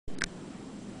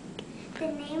The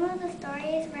name of the story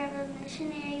is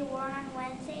Revolutionary War on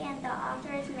Wednesday, and the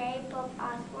author is Mary Pope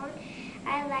Osborne.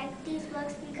 I like these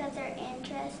books because they're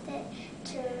interested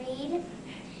to read,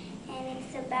 and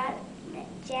it's about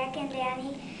Jack and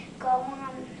Danny go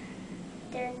on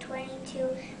their 22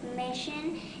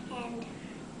 mission, and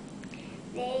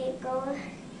they go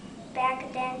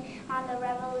back then on the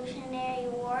Revolutionary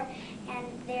War, and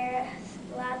there's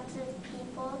lots of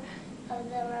people of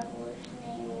the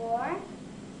Revolutionary War.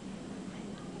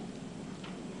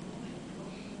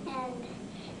 And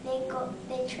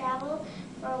they travel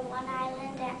from one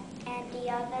island and the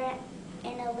other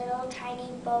in a little tiny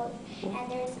boat,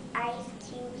 and there's ice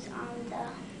cubes on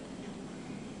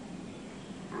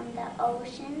the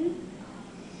ocean.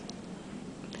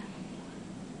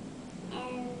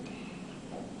 And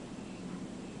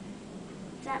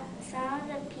some of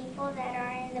the people that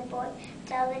are in the boat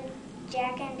tell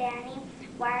Jack and Danny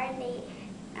why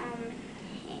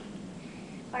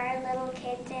are little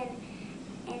kids in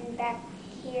back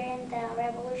here in the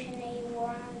Revolutionary War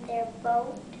on their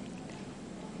boat,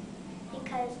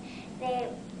 because they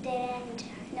didn't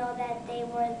know that they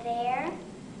were there.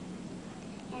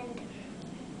 And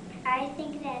I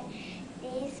think that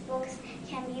these books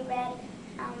can be read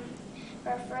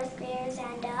for first graders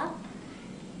and up.